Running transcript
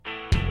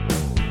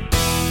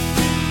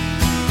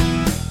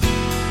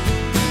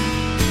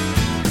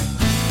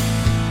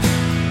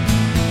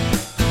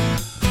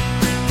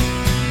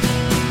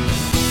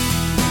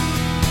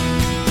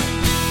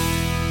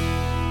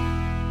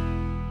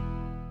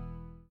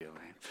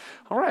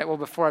All right, well,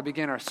 before I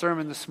begin our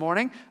sermon this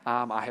morning,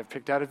 I have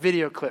picked out a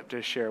video clip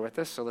to share with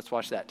us, so let's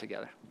watch that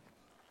together.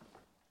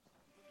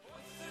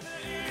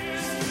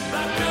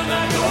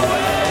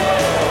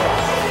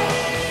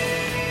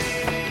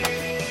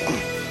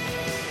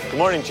 Good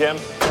morning, Jim.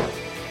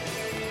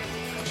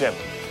 Jim,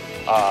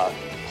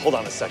 hold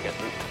on a second.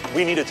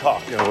 We need to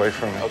talk. Get away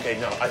from me. Okay,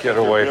 no, I Get think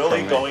away you're really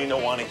from me. going to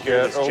want to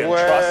hear Get this, Jim.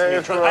 away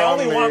Trust me. I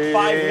only want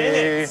 5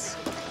 minutes.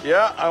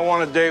 Yeah, I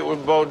want a date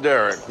with Bo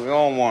Derek. We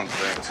all want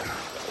things.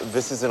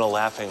 This isn't a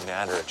laughing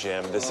matter,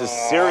 Jim. This is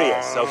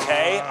serious,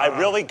 okay? I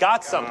really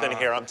got something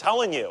here, I'm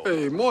telling you.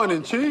 Hey,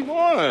 morning, Chief.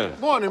 Morning.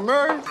 Morning,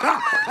 Murray.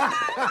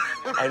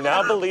 I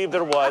now believe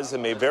there was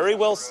and may very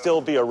well still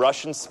be a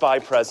Russian spy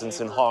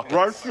presence in Hawkins.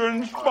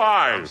 Russian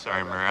spies.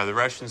 Sorry, Murray. Are the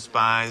Russian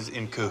spies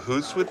in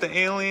cahoots with the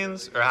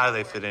aliens? Or how do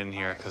they fit in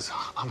here? Because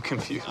I'm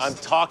confused. I'm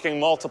talking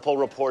multiple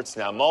reports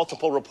now.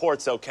 Multiple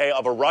reports, okay,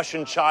 of a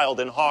Russian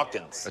child in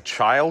Hawkins. A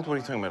child? What are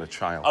you talking about, a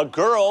child? A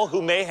girl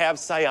who may have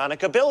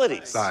psionic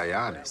abilities.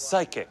 Psionic.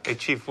 Psychic. Hey,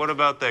 Chief, what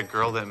about that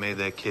girl that made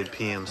that kid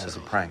pee himself? It's a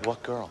prank.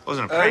 What girl? It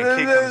wasn't a prank.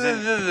 Kid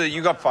comes in.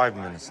 You got 5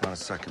 minutes, not a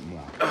second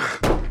more.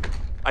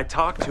 I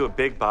talked to a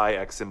Big Buy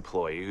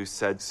ex-employee who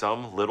said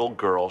some little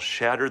girl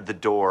shattered the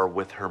door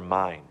with her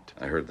mind.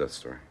 I heard that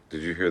story.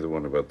 Did you hear the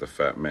one about the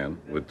fat man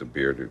with the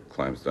beard who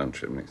climbs down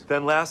chimneys?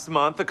 Then last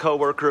month, a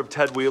coworker of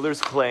Ted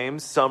Wheeler's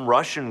claims some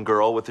Russian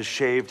girl with a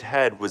shaved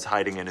head was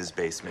hiding in his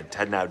basement.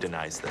 Ted now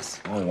denies this.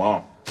 Oh,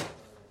 wow.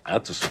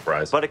 That's a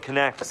surprise. But it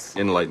connects.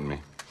 Enlighten me.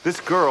 This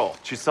girl,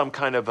 she's some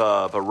kind of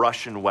a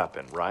Russian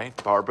weapon, right?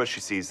 Barbara, she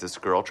sees this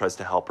girl, tries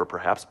to help her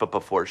perhaps, but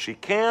before she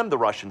can, the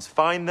Russians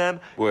find them,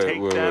 take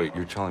them. Wait.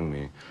 You're telling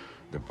me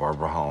that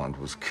Barbara Holland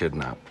was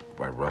kidnapped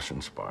by Russian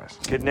spies?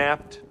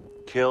 Kidnapped,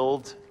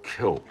 killed.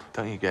 Killed?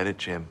 Don't you get it,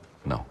 Jim?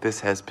 No.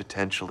 This has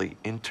potentially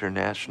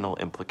international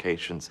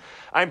implications.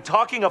 I'm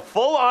talking a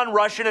full-on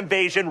Russian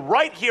invasion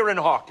right here in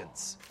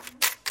Hawkins.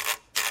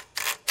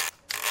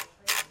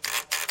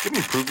 Give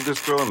me proof of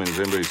this girl. I mean, has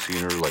anybody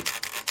seen her,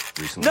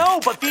 recently? No,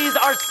 but these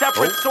are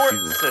separate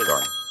sources.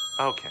 Sorry.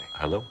 Okay.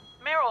 Hello?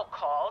 Merrill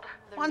called.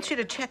 Wants you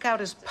to check out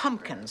his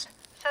pumpkins.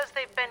 Says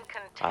they've been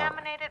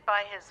contaminated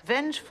by his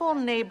vengeful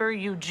neighbor,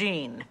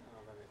 Eugene.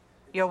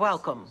 You're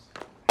welcome.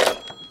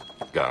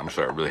 God, I'm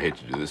sorry. I really hate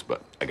to do this,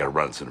 but I gotta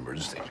run. It's an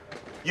emergency.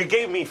 You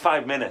gave me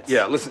 5 minutes.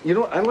 Yeah, listen, you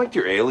know what? I liked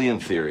your alien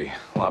theory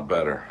a lot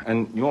better.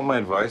 And you want my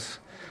advice?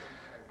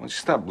 Why don't you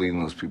stop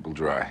bleeding those people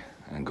dry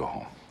and go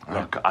home? All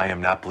right? Look, I am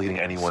not bleeding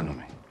anyone.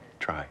 Listen to me.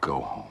 Try.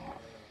 Go home.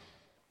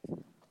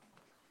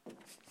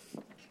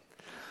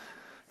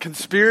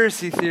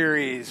 Conspiracy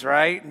theories,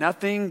 right?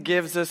 Nothing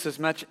gives us as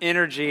much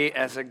energy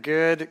as a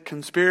good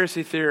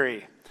conspiracy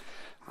theory.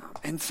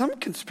 And some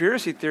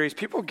conspiracy theories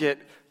people get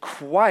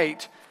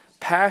quite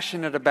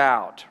passionate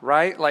about,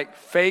 right? Like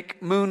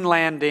fake moon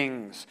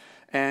landings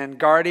and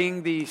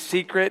guarding the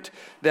secret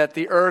that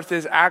the earth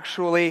is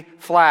actually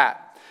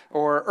flat,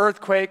 or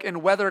earthquake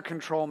and weather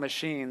control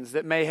machines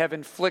that may have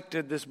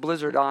inflicted this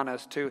blizzard on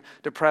us to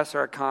depress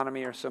our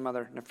economy or some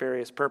other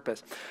nefarious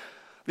purpose.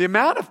 The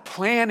amount of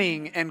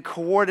planning and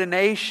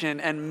coordination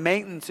and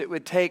maintenance it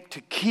would take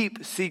to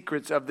keep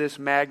secrets of this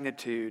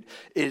magnitude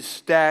is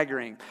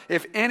staggering.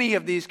 If any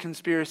of these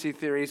conspiracy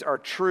theories are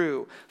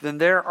true, then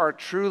there are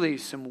truly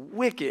some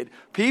wicked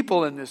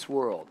people in this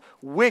world.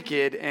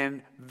 Wicked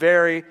and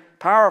very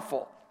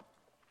powerful.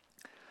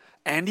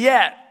 And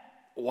yet,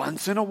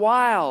 once in a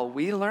while,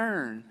 we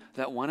learn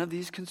that one of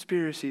these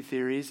conspiracy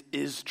theories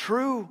is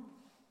true.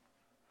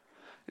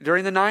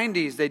 During the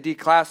 90s, they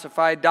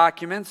declassified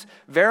documents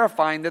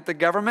verifying that the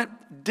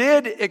government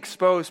did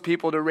expose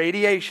people to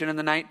radiation in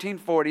the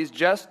 1940s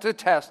just to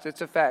test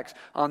its effects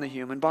on the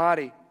human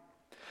body.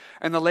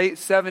 In the late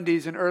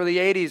 70s and early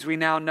 80s, we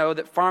now know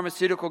that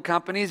pharmaceutical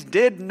companies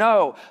did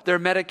know their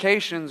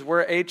medications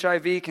were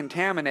HIV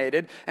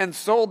contaminated and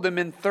sold them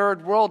in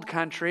third world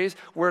countries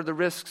where the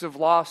risks of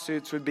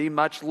lawsuits would be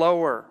much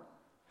lower.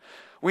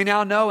 We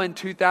now know in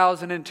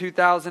 2000 and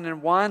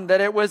 2001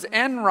 that it was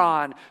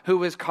Enron who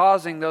was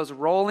causing those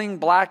rolling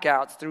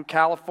blackouts through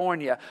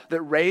California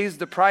that raised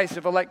the price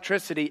of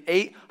electricity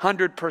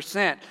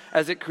 800%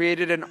 as it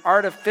created an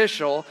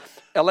artificial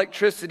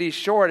electricity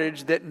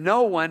shortage that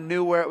no one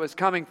knew where it was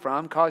coming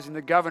from, causing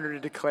the governor to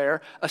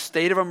declare a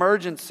state of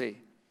emergency.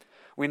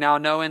 We now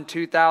know in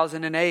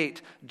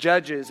 2008,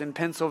 judges in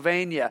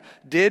Pennsylvania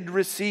did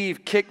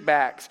receive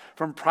kickbacks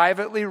from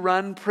privately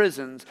run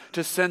prisons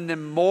to send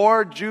them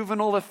more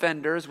juvenile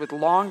offenders with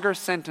longer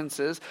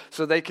sentences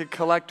so they could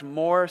collect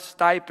more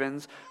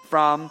stipends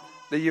from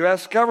the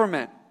U.S.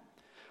 government.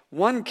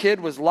 One kid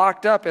was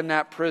locked up in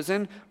that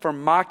prison for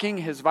mocking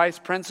his vice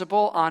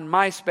principal on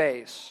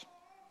MySpace.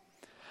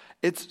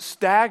 It's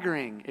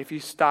staggering if you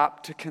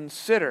stop to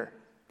consider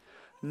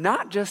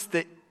not just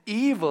the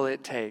evil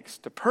it takes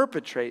to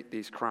perpetrate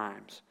these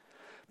crimes,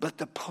 but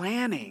the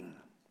planning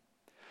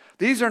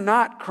These are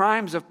not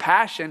crimes of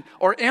passion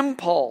or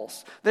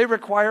impulse. They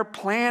require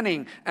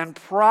planning and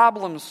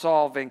problem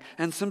solving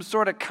and some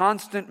sort of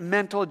constant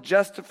mental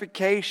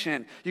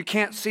justification. You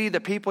can't see the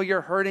people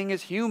you're hurting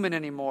as human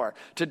anymore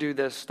to do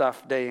this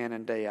stuff day in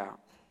and day out.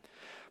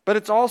 But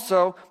it's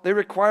also, they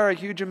require a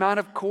huge amount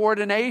of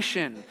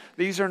coordination.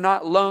 These are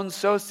not lone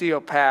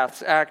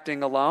sociopaths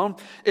acting alone.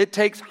 It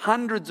takes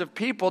hundreds of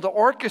people to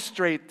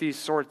orchestrate these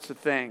sorts of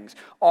things.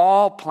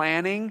 All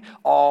planning,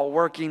 all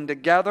working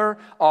together,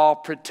 all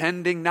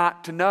pretending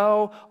not to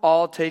know,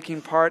 all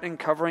taking part in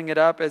covering it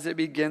up as it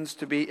begins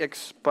to be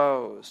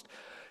exposed.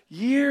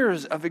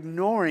 Years of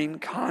ignoring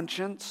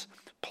conscience,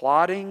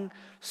 plotting,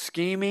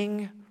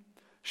 scheming.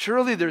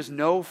 Surely there's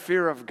no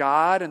fear of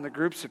God in the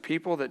groups of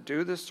people that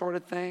do this sort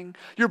of thing.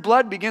 Your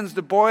blood begins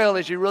to boil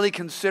as you really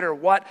consider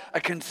what a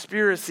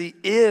conspiracy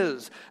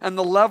is and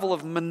the level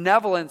of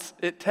malevolence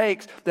it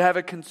takes to have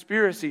a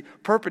conspiracy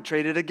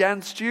perpetrated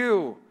against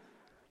you.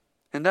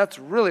 And that's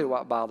really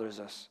what bothers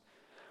us.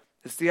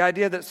 It's the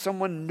idea that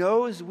someone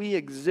knows we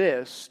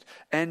exist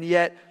and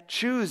yet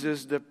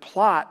chooses to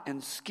plot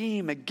and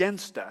scheme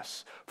against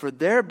us for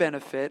their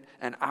benefit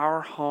and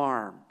our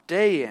harm,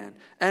 day in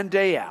and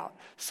day out,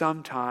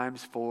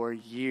 sometimes for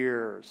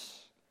years.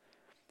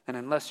 And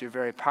unless you're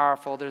very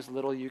powerful, there's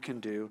little you can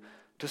do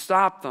to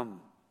stop them.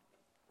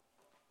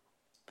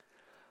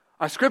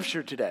 Our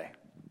scripture today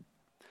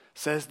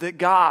says that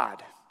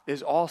God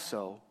is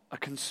also a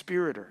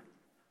conspirator.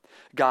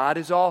 God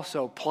is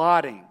also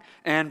plotting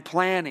and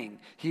planning.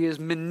 He is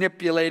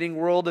manipulating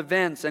world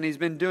events, and he's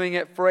been doing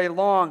it for a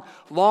long,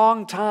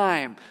 long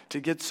time to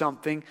get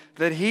something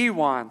that he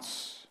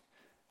wants.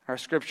 Our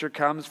scripture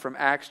comes from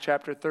Acts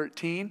chapter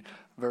 13,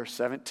 verse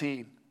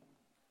 17.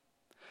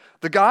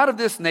 The God of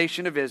this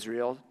nation of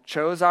Israel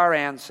chose our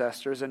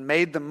ancestors and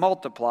made them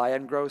multiply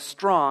and grow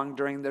strong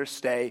during their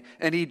stay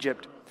in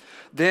Egypt.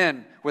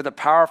 Then, with a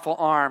powerful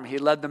arm, he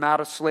led them out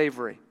of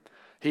slavery.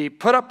 He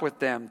put up with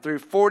them through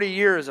 40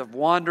 years of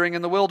wandering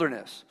in the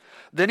wilderness.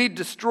 Then he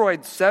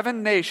destroyed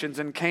 7 nations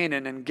in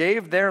Canaan and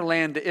gave their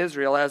land to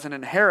Israel as an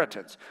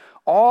inheritance.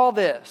 All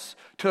this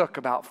took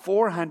about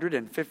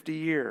 450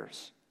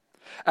 years.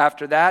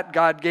 After that,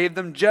 God gave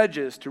them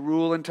judges to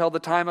rule until the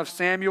time of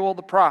Samuel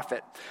the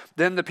prophet.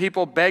 Then the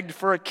people begged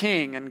for a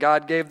king, and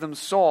God gave them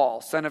Saul,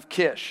 son of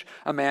Kish,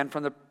 a man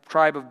from the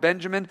tribe of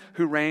Benjamin,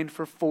 who reigned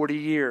for 40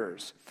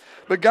 years.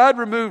 But God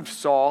removed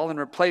Saul and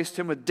replaced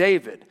him with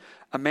David,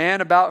 a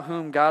man about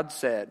whom God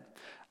said,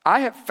 I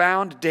have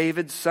found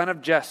David, son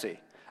of Jesse,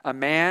 a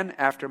man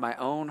after my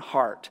own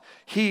heart.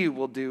 He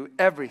will do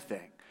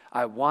everything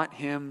I want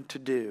him to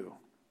do.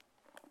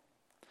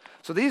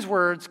 So these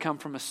words come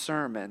from a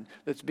sermon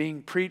that's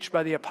being preached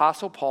by the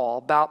Apostle Paul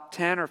about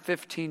 10 or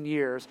 15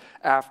 years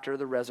after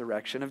the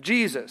resurrection of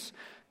Jesus.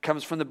 It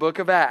comes from the book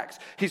of Acts.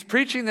 He's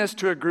preaching this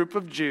to a group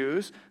of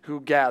Jews who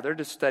gather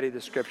to study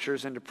the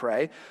scriptures and to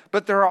pray.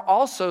 But there are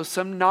also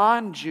some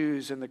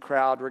non-Jews in the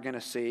crowd we're going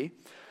to see,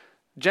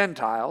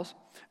 Gentiles,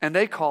 and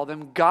they call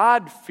them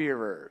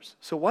God-fearers.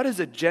 So what is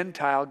a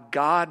Gentile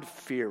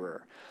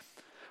God-fearer?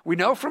 We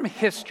know from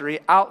history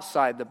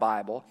outside the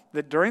Bible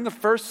that during the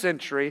first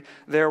century,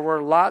 there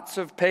were lots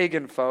of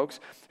pagan folks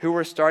who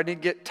were starting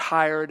to get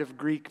tired of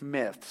Greek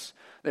myths.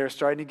 They were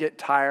starting to get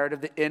tired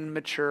of the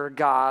immature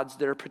gods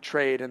that are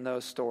portrayed in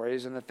those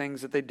stories and the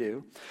things that they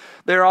do.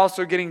 They're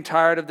also getting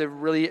tired of the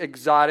really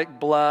exotic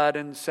blood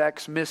and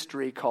sex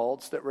mystery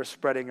cults that were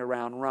spreading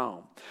around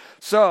Rome.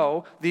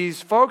 So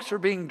these folks were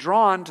being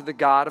drawn to the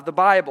God of the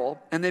Bible,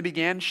 and they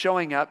began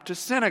showing up to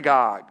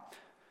synagogue.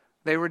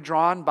 They were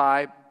drawn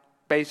by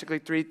basically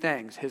 3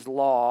 things: his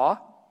law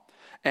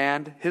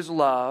and his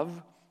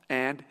love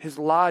and his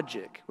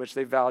logic, which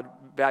they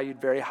valued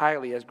very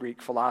highly as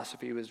Greek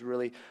philosophy was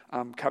really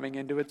coming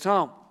into its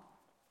own.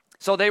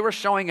 So they were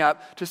showing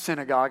up to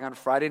synagogue on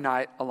Friday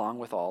night along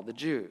with all the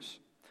Jews.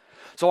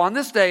 So on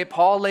this day,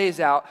 Paul lays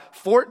out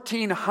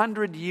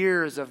 1,400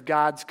 years of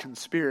God's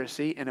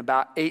conspiracy in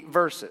about 8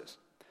 verses.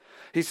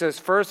 He says,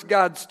 first,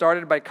 God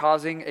started by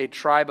causing a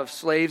tribe of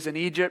slaves in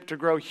Egypt to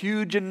grow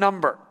huge in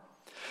number.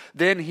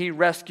 Then he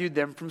rescued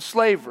them from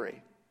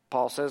slavery.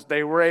 Paul says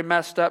they were a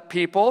messed up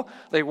people.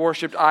 They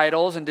worshipped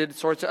idols and did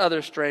sorts of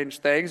other strange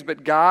things,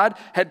 but God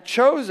had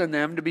chosen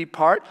them to be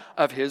part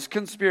of his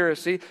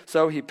conspiracy,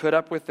 so he put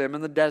up with them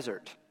in the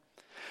desert.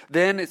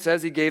 Then it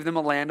says he gave them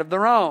a land of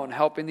their own,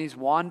 helping these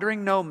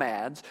wandering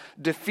nomads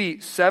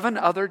defeat 7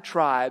 other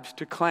tribes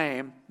to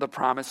claim the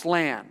promised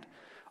land.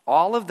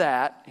 All of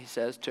that, he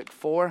says, took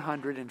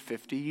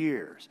 450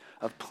 years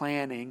of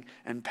planning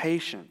and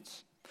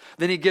patience.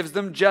 Then he gives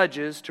them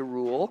judges to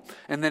rule,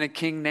 and then a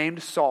king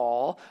named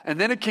Saul, and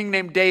then a king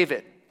named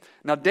David.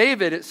 Now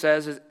David, it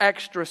says, is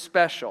extra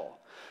special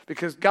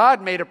because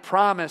God made a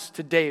promise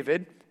to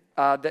David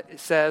that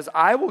says,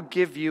 I will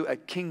give you a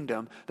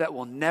kingdom that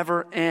will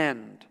never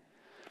end.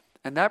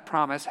 And that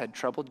promise had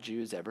troubled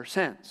Jews ever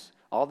since.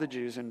 All the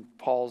Jews in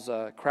Paul's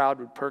crowd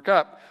would perk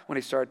up when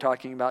he started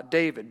talking about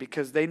David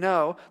because they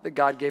know that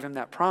God gave him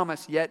that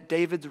promise, yet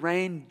David's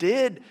reign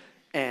did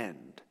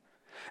end.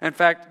 In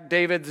fact,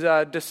 David's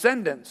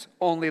descendants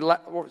only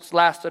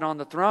lasted on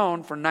the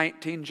throne for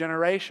 19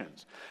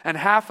 generations. And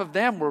half of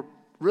them were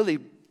really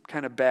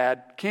kind of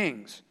bad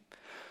kings.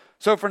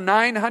 So for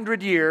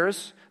 900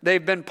 years,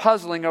 they've been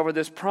puzzling over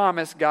this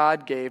promise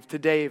God gave to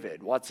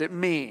David. What's it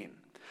mean?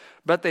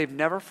 But they've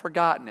never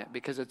forgotten it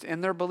because it's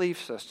in their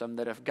belief system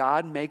that if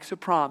God makes a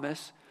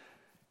promise,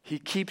 he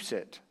keeps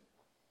it.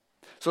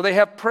 So they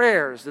have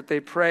prayers that they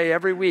pray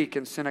every week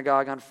in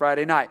synagogue on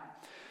Friday night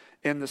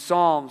in the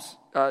Psalms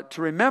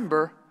to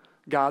remember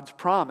God's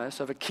promise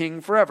of a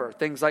king forever.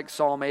 Things like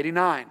Psalm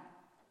 89.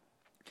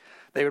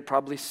 They would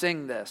probably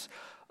sing this.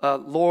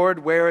 Lord,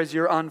 where is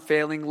your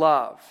unfailing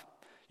love?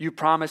 You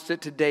promised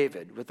it to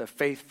David with a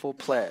faithful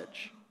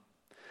pledge.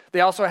 They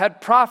also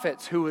had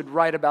prophets who would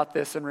write about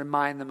this and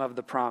remind them of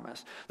the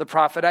promise. The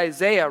prophet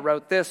Isaiah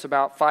wrote this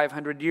about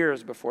 500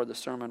 years before the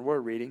sermon we're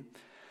reading.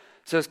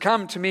 It says,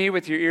 come to me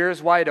with your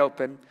ears wide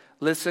open.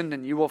 Listen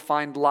and you will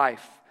find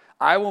life.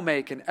 I will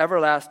make an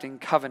everlasting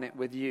covenant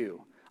with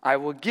you. I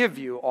will give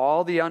you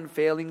all the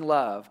unfailing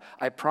love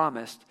I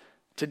promised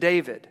to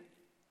David.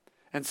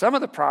 And some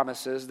of the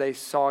promises they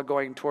saw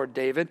going toward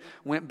David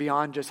went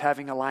beyond just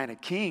having a line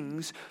of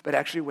kings, but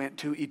actually went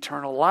to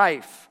eternal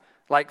life,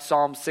 like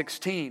Psalm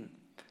 16.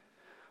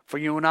 For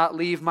you will not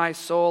leave my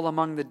soul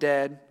among the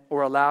dead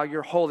or allow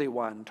your Holy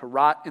One to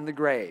rot in the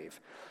grave.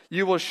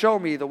 You will show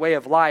me the way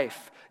of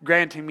life,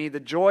 granting me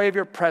the joy of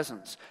your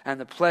presence and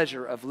the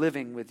pleasure of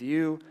living with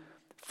you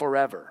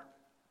forever.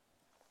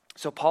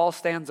 So Paul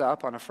stands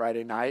up on a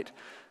Friday night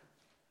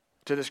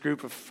to this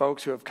group of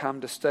folks who have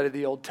come to study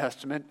the Old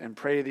Testament and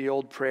pray the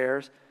old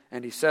prayers,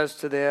 and he says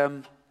to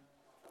them,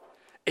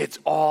 it's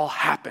all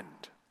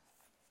happened.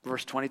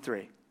 Verse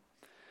 23.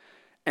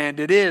 And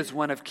it is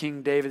one of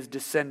King David's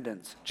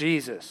descendants,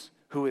 Jesus,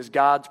 who is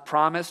God's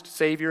promised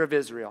Savior of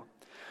Israel.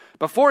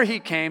 Before he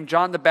came,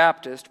 John the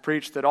Baptist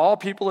preached that all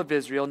people of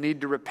Israel need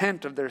to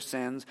repent of their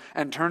sins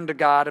and turn to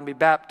God and be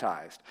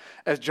baptized.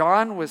 As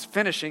John was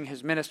finishing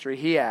his ministry,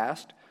 he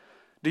asked,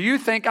 do you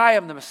think I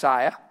am the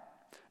Messiah?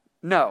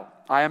 No,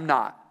 I am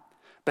not.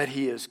 But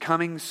he is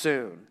coming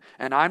soon,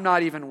 and I'm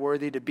not even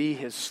worthy to be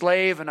his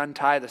slave and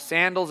untie the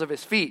sandals of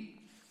his feet.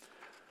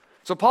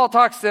 So Paul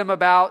talks to them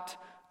about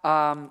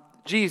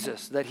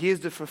Jesus, that he is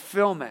the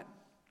fulfillment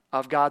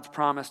of God's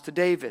promise to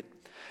David.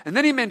 And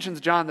then he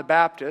mentions John the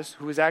Baptist,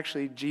 who was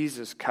actually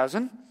Jesus'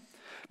 cousin,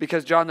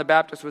 because John the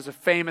Baptist was a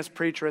famous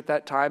preacher at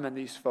that time, and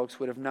these folks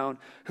would have known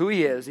who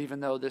he is,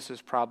 even though this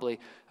is probably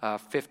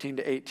 15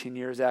 to 18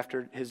 years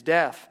after his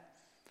death.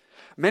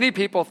 Many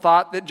people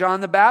thought that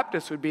John the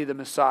Baptist would be the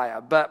Messiah,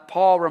 but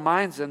Paul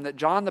reminds them that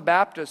John the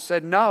Baptist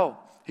said no,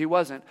 he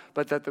wasn't,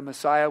 but that the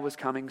Messiah was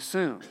coming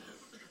soon.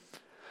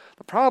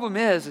 The problem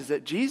is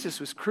that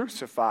Jesus was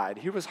crucified.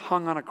 He was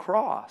hung on a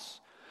cross.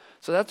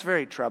 So that's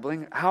very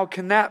troubling. How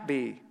can that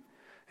be?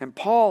 And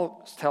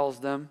Paul tells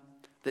them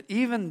that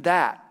even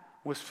that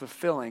was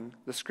fulfilling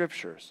the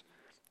Scriptures.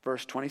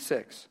 Verse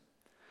 26.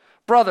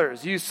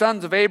 Brothers, you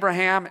sons of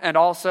Abraham, and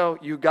also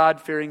you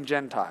God-fearing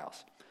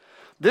Gentiles.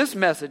 This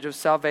message of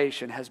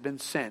salvation has been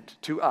sent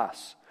to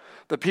us.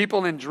 The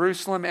people in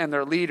Jerusalem and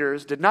their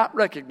leaders did not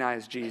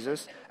recognize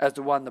Jesus as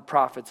the one the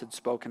prophets had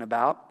spoken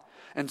about.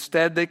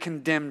 Instead, they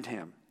condemned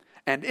him.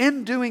 And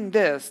in doing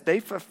this, they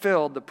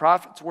fulfilled the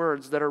prophet's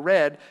words that are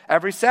read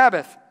every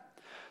Sabbath.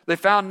 They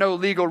found no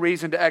legal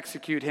reason to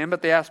execute him,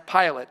 but they asked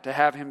Pilate to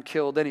have him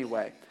killed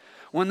anyway.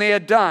 When they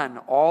had done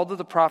all that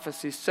the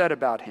prophecies said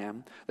about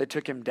him, they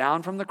took him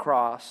down from the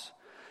cross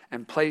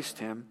and placed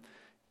him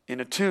in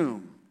a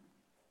tomb.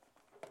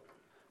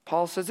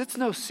 Paul says it's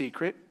no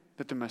secret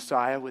that the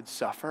Messiah would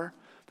suffer,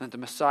 that the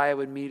Messiah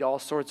would meet all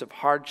sorts of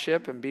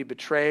hardship and be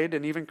betrayed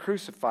and even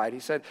crucified. He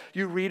said,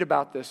 you read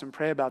about this and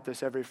pray about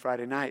this every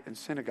Friday night in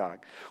synagogue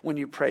when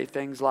you pray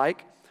things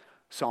like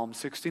Psalm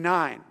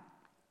 69.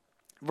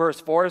 Verse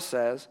 4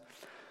 says,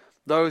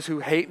 those who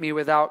hate me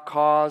without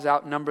cause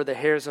outnumber the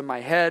hairs of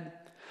my head.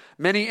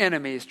 Many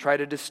enemies try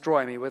to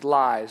destroy me with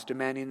lies,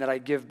 demanding that I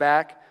give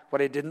back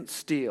what I didn't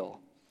steal.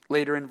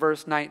 Later in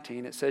verse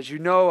 19, it says, you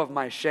know of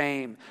my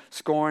shame,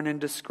 scorn,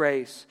 and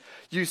disgrace.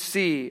 You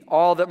see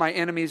all that my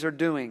enemies are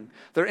doing.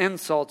 Their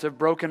insults have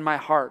broken my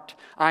heart.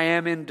 I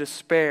am in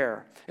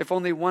despair. If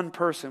only one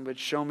person would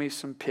show me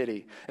some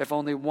pity. If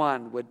only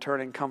one would turn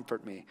and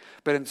comfort me.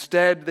 But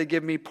instead, they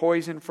give me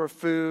poison for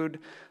food.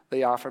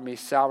 They offer me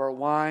sour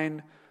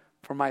wine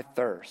for my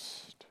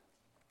thirst.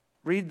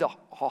 Read the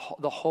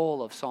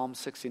whole of Psalm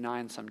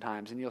 69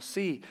 sometimes, and you'll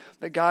see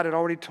that God had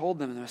already told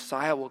them the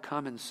Messiah will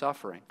come in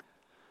suffering.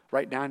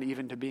 Right down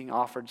even to being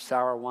offered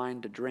sour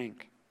wine to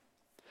drink.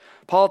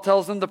 Paul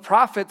tells them the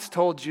prophets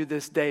told you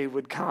this day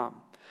would come.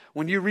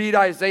 When you read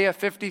Isaiah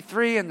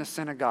 53 in the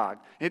synagogue,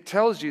 it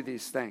tells you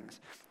these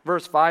things.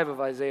 Verse 5 of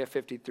Isaiah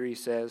 53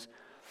 says,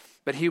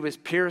 but he was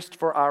pierced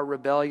for our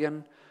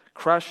rebellion,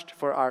 crushed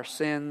for our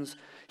sins.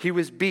 He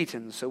was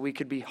beaten so we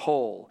could be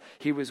whole.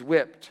 He was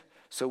whipped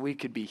so we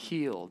could be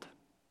healed.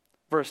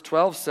 Verse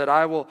 12 said,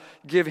 I will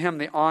give him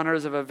the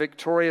honors of a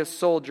victorious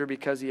soldier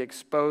because he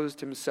exposed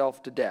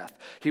himself to death.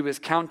 He was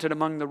counted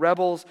among the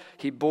rebels.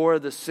 He bore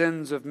the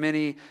sins of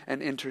many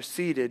and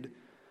interceded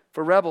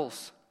for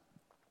rebels.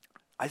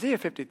 Isaiah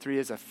 53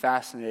 is a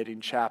fascinating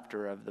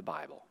chapter of the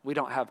Bible. We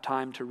don't have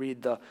time to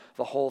read the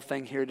whole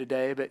thing here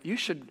today, but you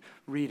should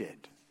read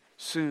it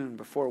soon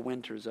before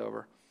winter's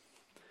over.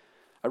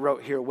 I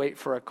wrote here, wait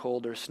for a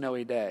cold or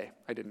snowy day.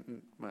 I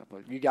didn't, well,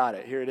 you got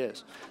it. Here it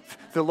is.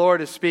 The Lord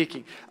is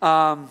speaking.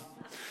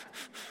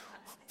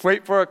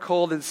 Wait for a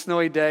cold and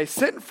snowy day.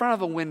 Sit in front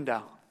of a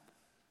window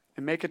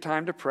and make a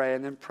time to pray,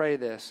 and then pray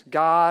this.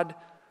 God,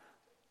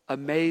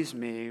 amaze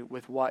me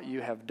with what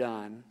you have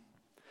done.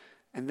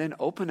 And then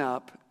open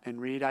up and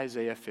read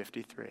Isaiah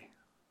 53.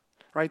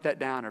 Write that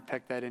down or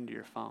peck that into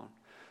your phone.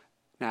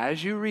 Now,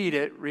 as you read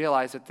it,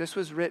 realize that this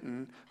was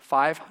written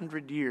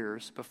 500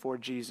 years before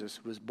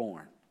Jesus was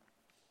born.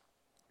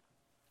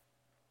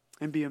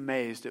 And be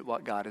amazed at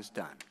what God has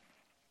done.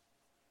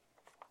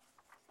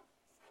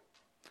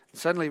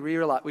 Suddenly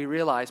we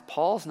realize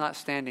Paul's not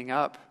standing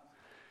up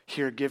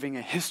here giving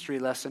a history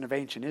lesson of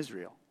ancient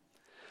Israel.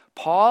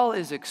 Paul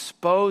is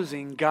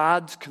exposing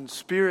God's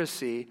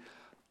conspiracy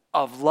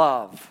of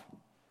love.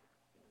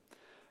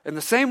 In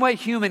the same way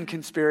human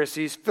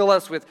conspiracies fill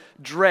us with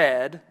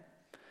dread,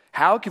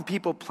 how can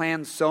people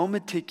plan so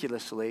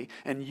meticulously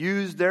and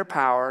use their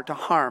power to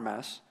harm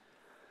us?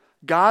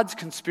 God's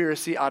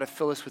conspiracy ought to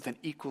fill us with an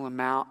equal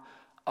amount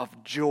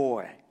of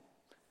joy.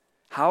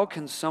 How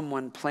can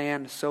someone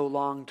plan so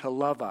long to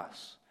love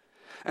us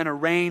and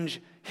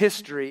arrange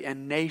history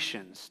and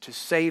nations to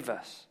save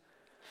us?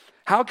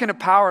 How can a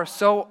power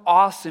so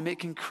awesome it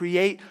can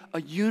create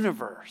a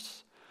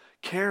universe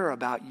care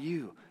about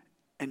you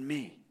and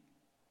me?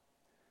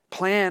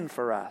 Plan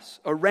for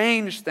us,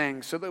 arrange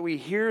things so that we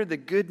hear the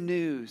good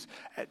news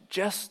at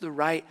just the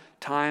right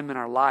time in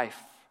our life.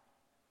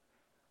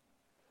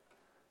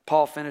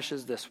 Paul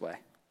finishes this way.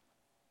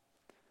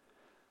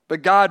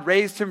 But God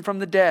raised him from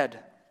the dead,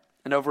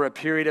 and over a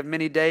period of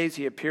many days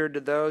he appeared to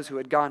those who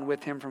had gone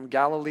with him from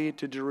Galilee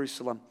to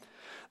Jerusalem.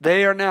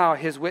 They are now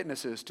his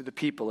witnesses to the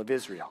people of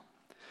Israel.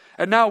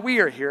 And now we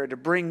are here to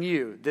bring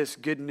you this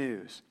good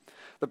news.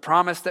 The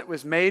promise that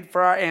was made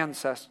for our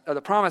ancestors,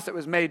 the promise that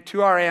was made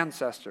to our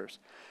ancestors,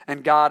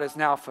 and God has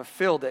now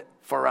fulfilled it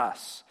for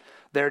us,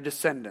 their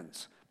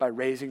descendants, by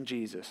raising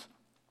Jesus.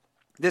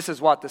 This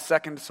is what the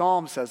second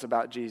Psalm says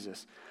about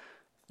Jesus.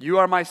 You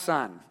are my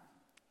son.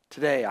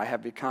 Today I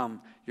have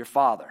become your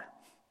father.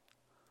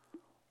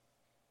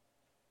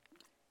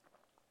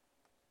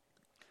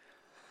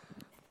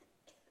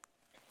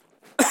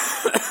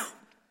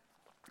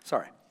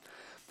 Sorry.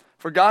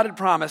 For God had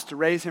promised to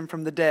raise him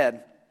from the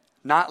dead,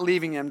 not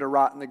leaving him to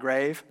rot in the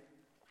grave.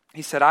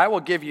 He said, I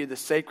will give you the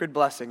sacred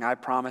blessing I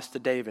promised to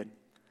David.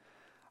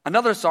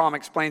 Another psalm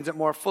explains it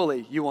more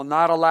fully. You will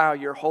not allow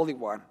your Holy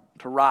One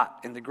to rot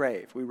in the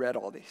grave. We read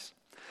all these.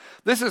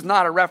 This is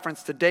not a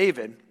reference to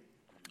David.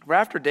 For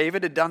after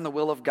David had done the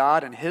will of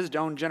God in his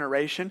own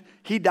generation,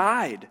 he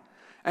died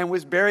and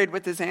was buried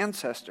with his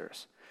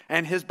ancestors,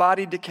 and his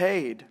body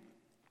decayed.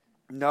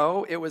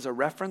 No, it was a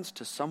reference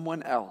to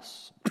someone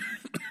else.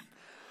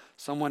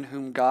 Someone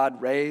whom God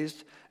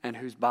raised and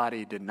whose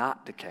body did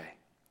not decay.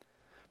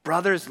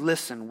 Brothers,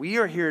 listen, we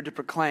are here to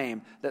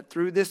proclaim that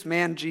through this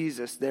man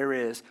Jesus there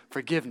is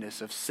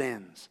forgiveness of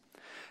sins.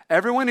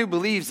 Everyone who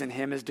believes in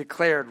him is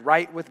declared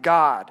right with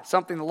God,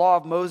 something the law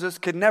of Moses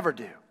could never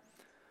do.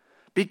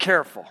 Be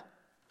careful.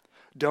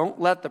 Don't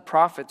let the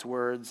prophet's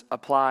words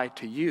apply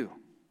to you.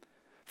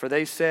 For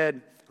they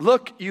said,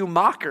 look, you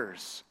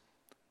mockers,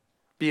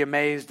 be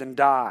amazed and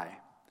die.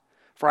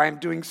 For I am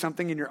doing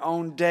something in your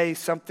own day,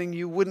 something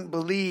you wouldn't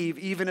believe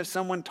even if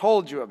someone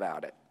told you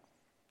about it.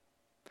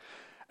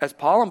 As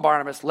Paul and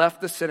Barnabas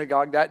left the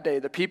synagogue that day,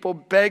 the people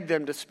begged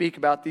them to speak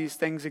about these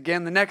things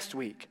again the next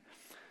week.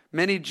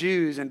 Many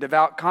Jews and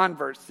devout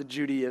converts to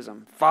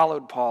Judaism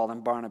followed Paul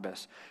and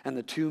Barnabas, and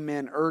the two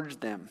men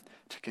urged them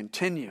to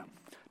continue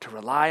to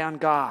rely on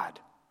God.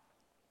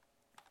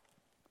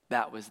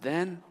 That was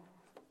then.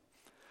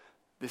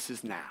 This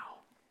is now.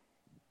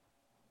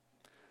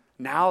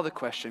 Now the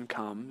question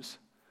comes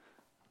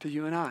to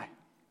you and I.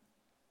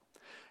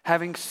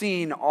 Having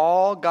seen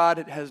all God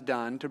has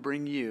done to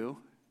bring you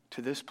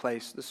to this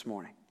place this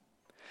morning,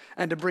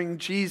 and to bring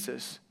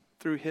Jesus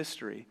through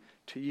history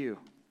to you,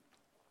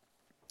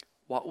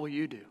 what will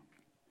you do?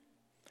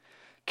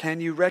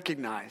 Can you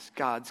recognize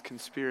God's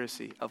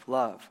conspiracy of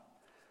love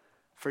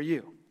for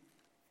you?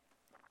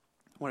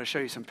 I want to show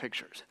you some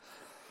pictures.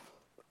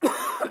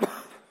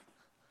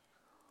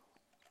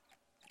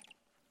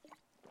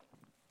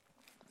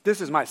 This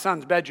is my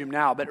son's bedroom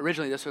now, but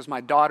originally this was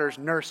my daughter's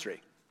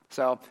nursery.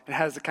 So it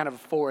has a kind of a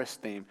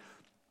forest theme.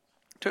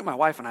 It took my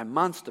wife and I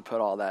months to put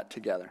all that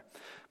together.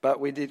 But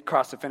we did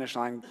cross the finish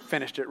line,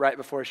 finished it right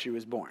before she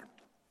was born.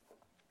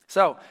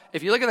 So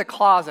if you look at the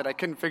closet, I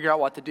couldn't figure out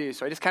what to do.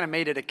 So I just kind of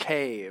made it a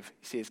cave.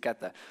 You see, it's got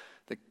the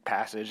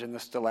passage and the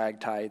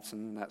stalactites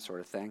and that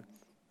sort of thing.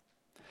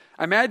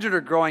 I imagined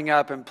her growing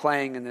up and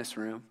playing in this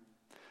room.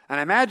 And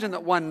I imagine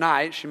that one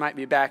night she might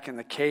be back in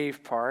the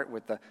cave part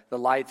with the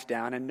lights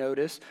down and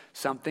notice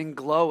something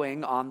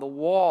glowing on the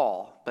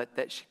wall, but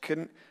that she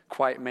couldn't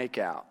quite make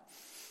out.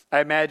 I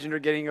imagine her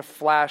getting a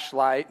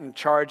flashlight and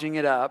charging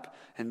it up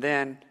and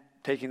then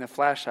taking the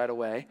flashlight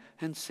away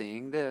and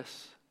seeing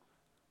this.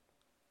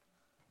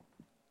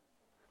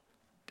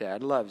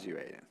 Dad loves you,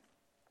 Aiden.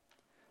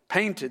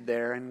 Painted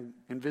there in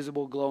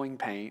invisible glowing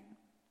paint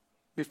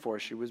before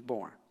she was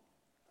born.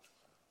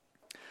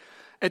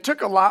 It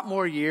took a lot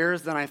more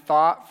years than I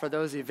thought for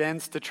those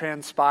events to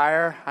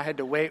transpire. I had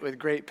to wait with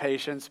great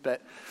patience,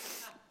 but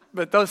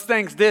those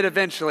things did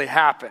eventually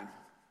happen.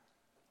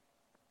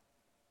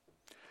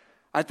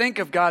 I think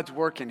of God's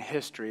work in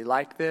history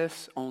like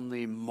this,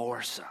 only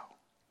more so.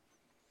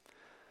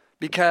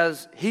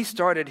 Because he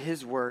started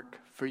his work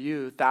for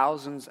you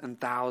thousands and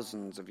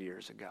thousands of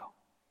years ago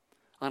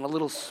on a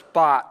little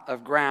spot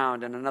of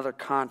ground in another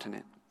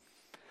continent.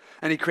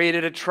 And he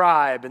created a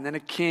tribe and then a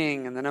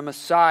king and then a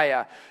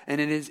Messiah.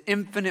 And in his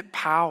infinite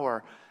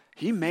power,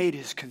 he made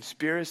his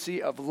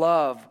conspiracy of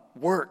love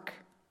work.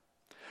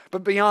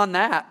 But beyond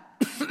that,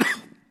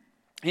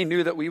 he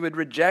knew that we would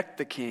reject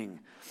the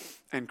king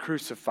and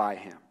crucify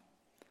him.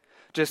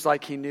 Just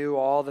like he knew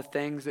all the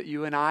things that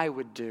you and I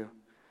would do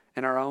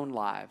in our own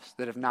lives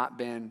that have not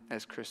been,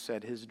 as Chris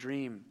said, his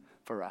dream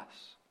for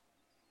us.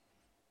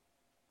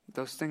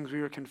 Those things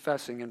we were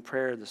confessing in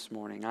prayer this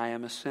morning. I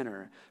am a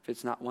sinner. If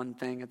it's not one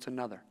thing, it's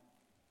another.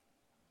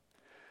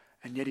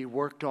 And yet he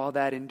worked all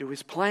that into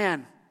his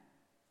plan.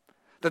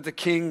 That the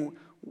king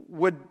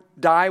would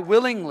die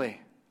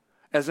willingly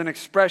as an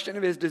expression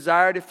of his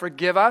desire to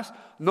forgive us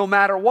no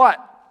matter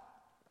what.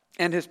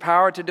 And his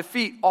power to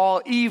defeat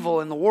all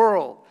evil in the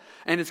world.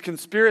 And his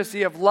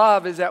conspiracy of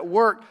love is at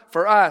work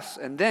for us.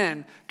 And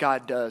then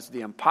God does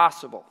the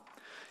impossible.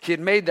 He had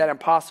made that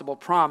impossible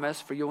promise,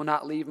 for you will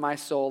not leave my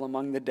soul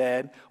among the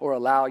dead or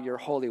allow your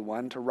Holy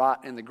One to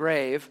rot in the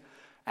grave.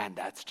 And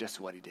that's just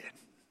what he did.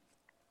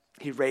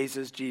 He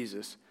raises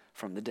Jesus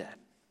from the dead.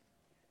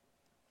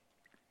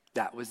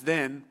 That was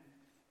then,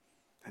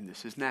 and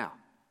this is now.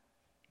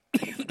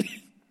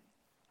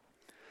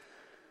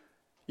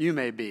 You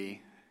may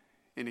be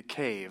in a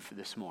cave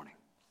this morning.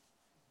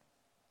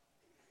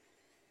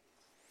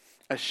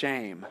 A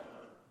shame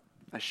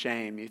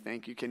you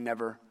think you can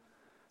never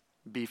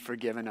be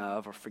forgiven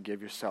of or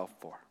forgive yourself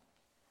for.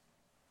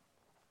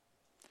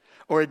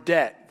 Or a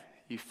debt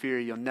you fear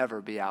you'll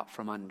never be out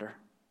from under.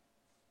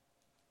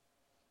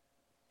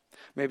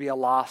 Maybe a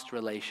lost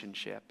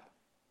relationship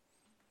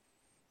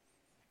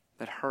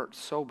that hurts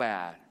so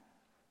bad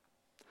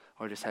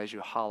or just has you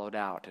hollowed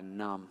out and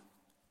numb.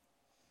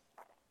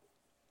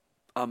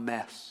 A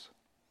mess.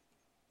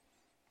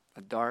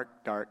 A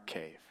dark, dark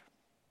cave.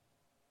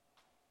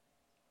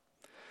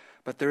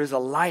 But there is a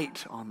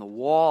light on the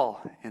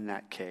wall in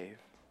that cave.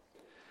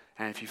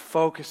 And if you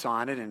focus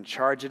on it and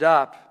charge it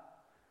up,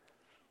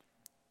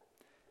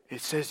 it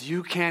says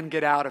you can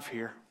get out of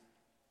here.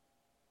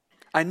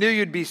 I knew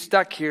you'd be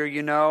stuck here,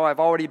 you know.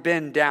 I've already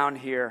been down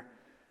here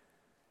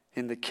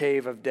in the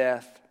cave of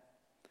death.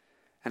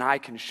 And I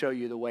can show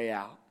you the way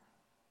out.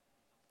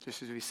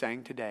 Just as we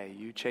sang today,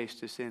 you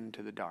chased us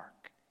into the dark.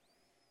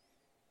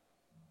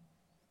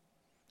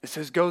 It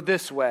says, go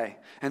this way,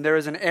 and there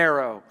is an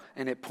arrow,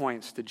 and it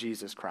points to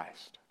Jesus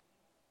Christ.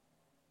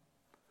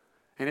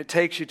 And it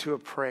takes you to a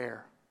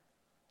prayer.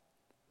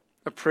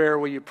 A prayer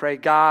where you pray,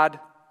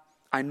 God,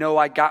 I know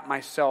I got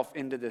myself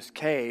into this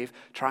cave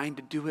trying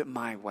to do it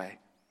my way.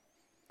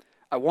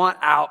 I want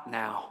out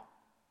now.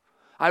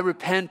 I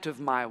repent of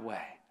my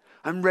way.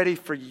 I'm ready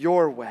for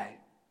your way.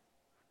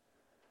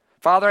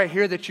 Father, I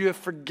hear that you have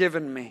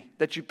forgiven me,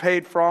 that you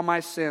paid for all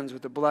my sins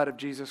with the blood of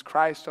Jesus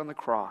Christ on the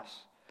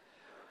cross.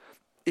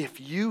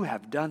 If you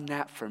have done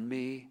that for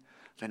me,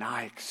 then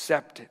I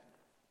accept it.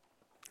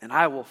 And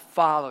I will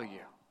follow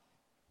you.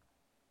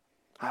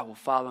 I will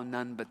follow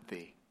none but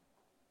thee.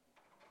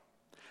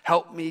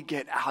 Help me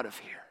get out of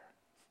here.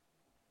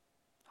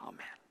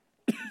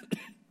 Amen.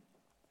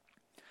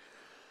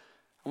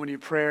 When you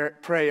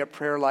pray a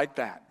prayer like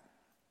that,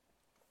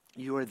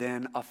 you are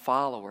then a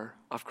follower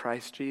of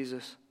Christ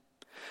Jesus.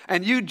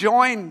 And you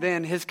join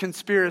then his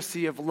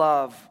conspiracy of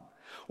love,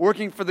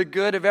 working for the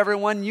good of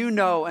everyone you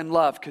know and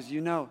love, because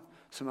you know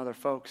some other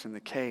folks in the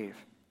cave.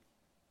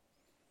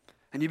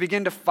 And you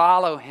begin to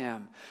follow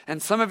him. And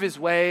some of his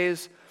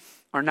ways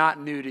are not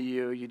new to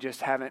you. You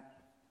just haven't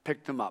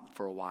picked them up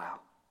for a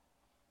while.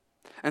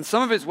 And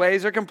some of his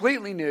ways are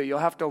completely new. You'll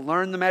have to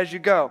learn them as you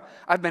go.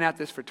 I've been at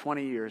this for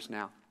 20 years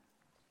now.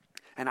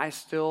 And I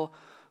still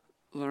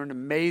learned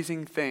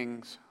amazing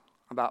things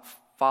about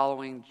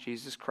following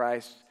Jesus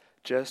Christ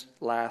just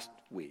last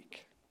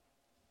week.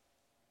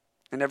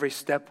 And every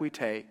step we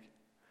take,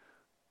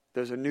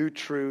 there's a new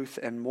truth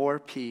and more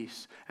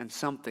peace and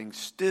something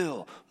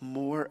still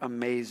more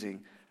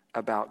amazing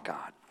about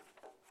God.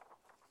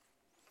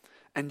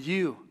 And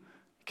you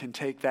can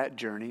take that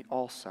journey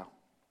also.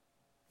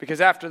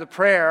 Because after the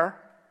prayer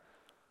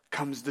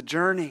comes the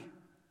journey.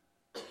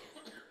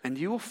 And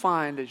you will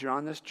find as you're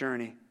on this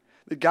journey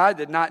that God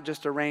did not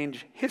just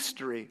arrange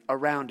history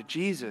around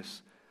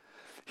Jesus,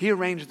 He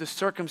arranged the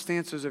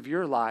circumstances of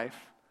your life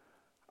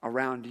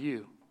around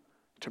you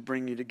to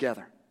bring you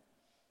together.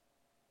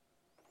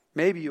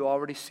 Maybe you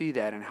already see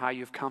that in how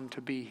you've come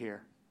to be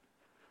here.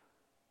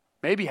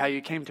 Maybe how you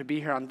came to be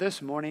here on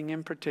this morning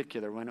in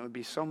particular, when it would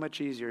be so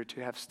much easier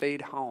to have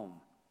stayed home.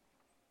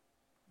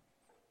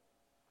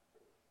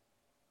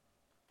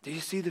 Do you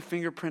see the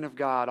fingerprint of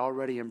God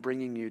already in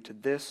bringing you to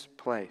this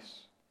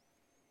place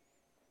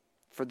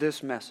for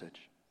this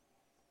message?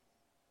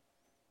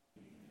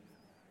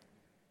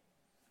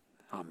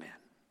 Amen.